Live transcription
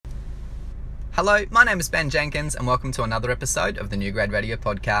Hello, my name is Ben Jenkins and welcome to another episode of the New Grad Radio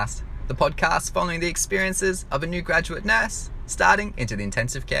Podcast, the podcast following the experiences of a new graduate nurse starting into the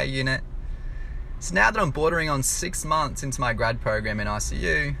intensive care unit. So now that I'm bordering on 6 months into my grad program in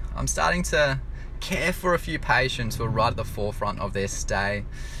ICU, I'm starting to care for a few patients who are right at the forefront of their stay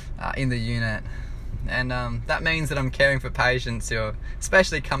in the unit. And that means that I'm caring for patients who are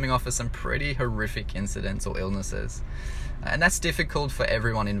especially coming off of some pretty horrific incidents or illnesses. And that's difficult for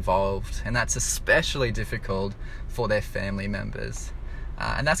everyone involved, and that's especially difficult for their family members.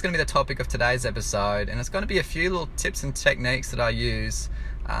 And that's going to be the topic of today's episode, and it's going to be a few little tips and techniques that I use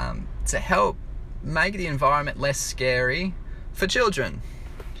to help make the environment less scary for children.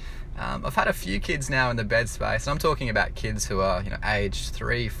 I've had a few kids now in the bed space, and I'm talking about kids who are aged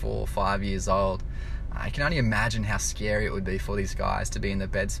 3, 4, 5 years old. I can only imagine how scary it would be for these guys to be in the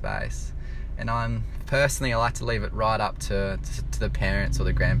bed space. And I like to leave it right up to the parents or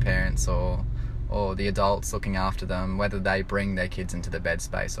the grandparents or the adults looking after them, whether they bring their kids into the bed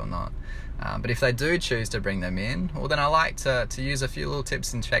space or not. But if they do choose to bring them in, well, then I like to use a few little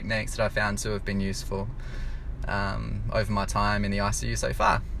tips and techniques that I found to have been useful over my time in the ICU so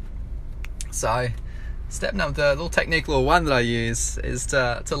far. So step number, the little technique little one that I use is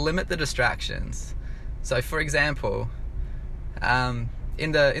to limit the distractions. So for example,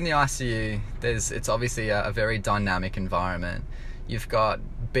 in the ICU, it's obviously a very dynamic environment. You've got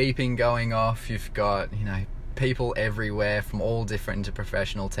beeping going off. You've got people everywhere from all different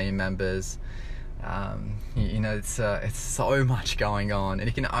interprofessional team members. It's so much going on, and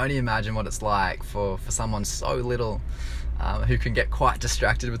you can only imagine what it's like for someone so little who can get quite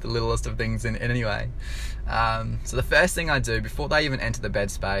distracted with the littlest of things in any way. So the first thing I do before they even enter the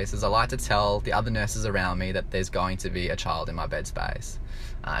bed space is I like to tell the other nurses around me that there's going to be a child in my bed space.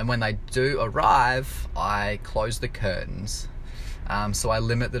 And when they do arrive, I close the curtains. So I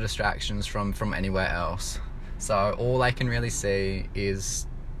limit the distractions from anywhere else. So all they can really see is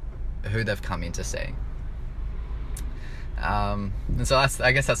who they've come in to see. And so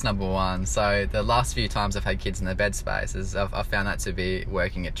I guess that's number one. So the last few times I've had kids in their bed spaces, I've found that to be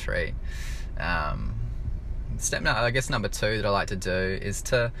working a treat. Number two that I like to do is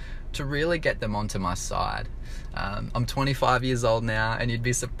to really get them onto my side. I'm 25 years old now, and you'd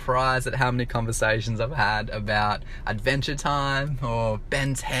be surprised at how many conversations I've had about Adventure Time or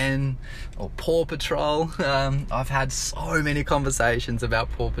Ben 10 or Paw Patrol. I've had so many conversations about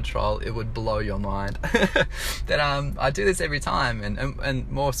Paw Patrol, it would blow your mind. That I do this every time,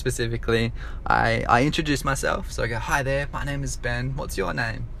 and more specifically, I introduce myself. So I go, "Hi there, my name is Ben, what's your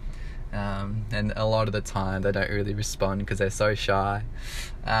name?" And a lot of the time they don't really respond because they're so shy.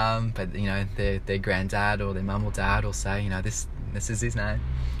 But their granddad or their mum or dad will say, this is his name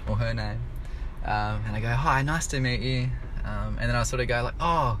or her name. And I go, "Hi, nice to meet you." And then I sort of go like,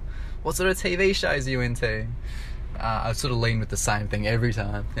 "Oh, what sort of TV shows are you into?" I sort of lean with the same thing every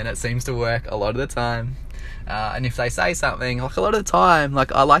time, and it seems to work a lot of the time. And if they say something, like a lot of the time,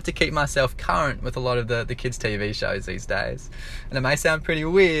 I like to keep myself current with a lot of the kids' TV shows these days. And it may sound pretty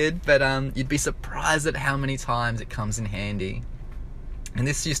weird, but you'd be surprised at how many times it comes in handy. And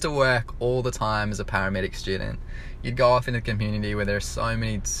this used to work all the time as a paramedic student. You'd go off in a community where there are so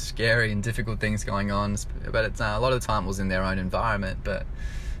many scary and difficult things going on, but a lot of the time it was in their own environment. But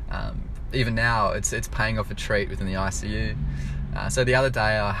even now, it's paying off a treat within the ICU. So the other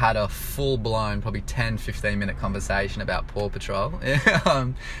day I had a full-blown, probably 10-15 minute conversation about Paw Patrol.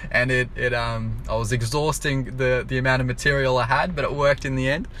 And I was exhausting the amount of material I had, but it worked in the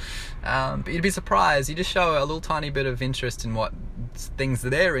end. But you'd be surprised, you just show a little tiny bit of interest in what things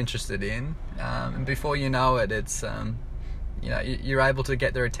that they're interested in, and before you know it, it's you're able to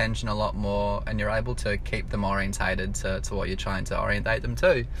get their attention a lot more, and you're able to keep them orientated to what you're trying to orientate them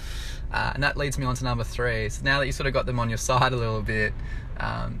to. And that leads me on to number 3. So now that you sort of got them on your side a little bit,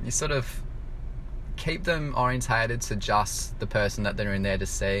 you sort of keep them orientated to just the person that they're in there to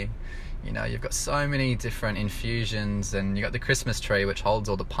see. You've got so many different infusions, and you've got the Christmas tree, which holds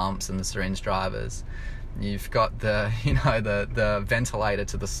all the pumps and the syringe drivers. You've got the ventilator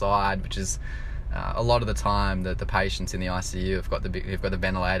to the side, which is a lot of the time the patients in the ICU have got the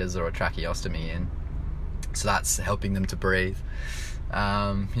ventilators or a tracheostomy in, so that's helping them to breathe.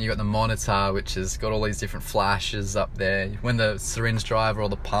 You've got the monitor, which has got all these different flashes up there. When the syringe driver or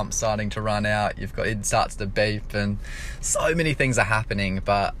the pump's starting to run out, it starts to beep, and so many things are happening.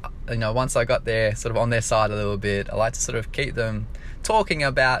 But once I got there, sort of on their side a little bit, I like to sort of keep them talking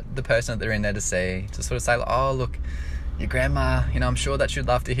about the person that they're in there to see. To sort of say, "Oh, look, your grandma, I'm sure that she'd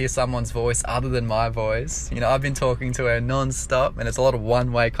love to hear someone's voice other than my voice. I've been talking to her non-stop, and it's a lot of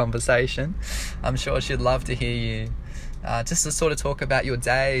one-way conversation. I'm sure she'd love to hear you. just to sort of talk about your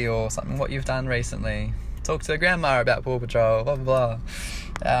day or something, what you've done recently. Talk to grandma about Paw Patrol, blah blah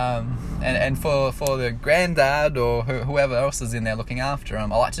blah. And for the granddad or whoever else is in there looking after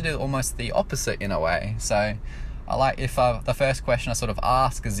them, I like to do almost the opposite in a way. So I like if the first question I sort of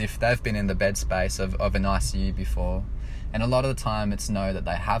ask is if they've been in the bed space of an ICU before, and a lot of the time it's no, that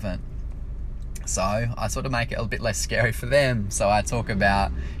they haven't. So I sort of make it a bit less scary for them. So I talk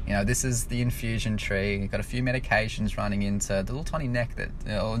about, this is the infusion tree. You've got a few medications running into the little tiny neck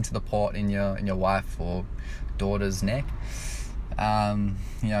or into the port in your wife or daughter's neck.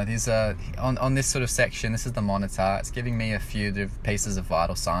 These are on this sort of section. This is the monitor. It's giving me a few pieces of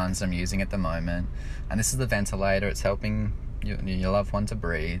vital signs I'm using at the moment, and this is the ventilator. It's helping your loved one to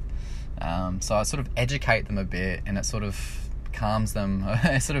breathe. So I sort of educate them a bit, and it sort of calms them.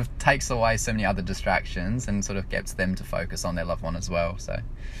 It sort of takes away so many other distractions and sort of gets them to focus on their loved one as well. So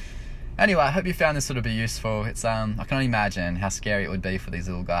anyway, I hope you found this sort of be useful. It's I can only imagine how scary it would be for these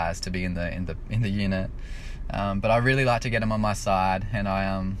little guys to be in the unit. But I really like to get them on my side, and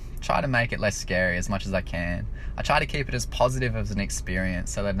I try to make it less scary as much as I can. I try to keep it as positive as an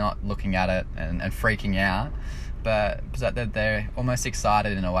experience, so they're not looking at it and freaking out, but that they're almost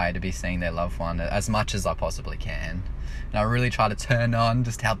excited in a way to be seeing their loved one as much as I possibly can. And I really try to turn on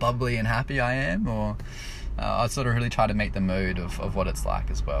just how bubbly and happy I am, or I sort of really try to meet the mood of what it's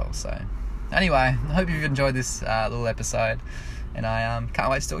like as well. So anyway, I hope you've enjoyed this little episode, and I can't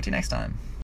wait to talk to you next time.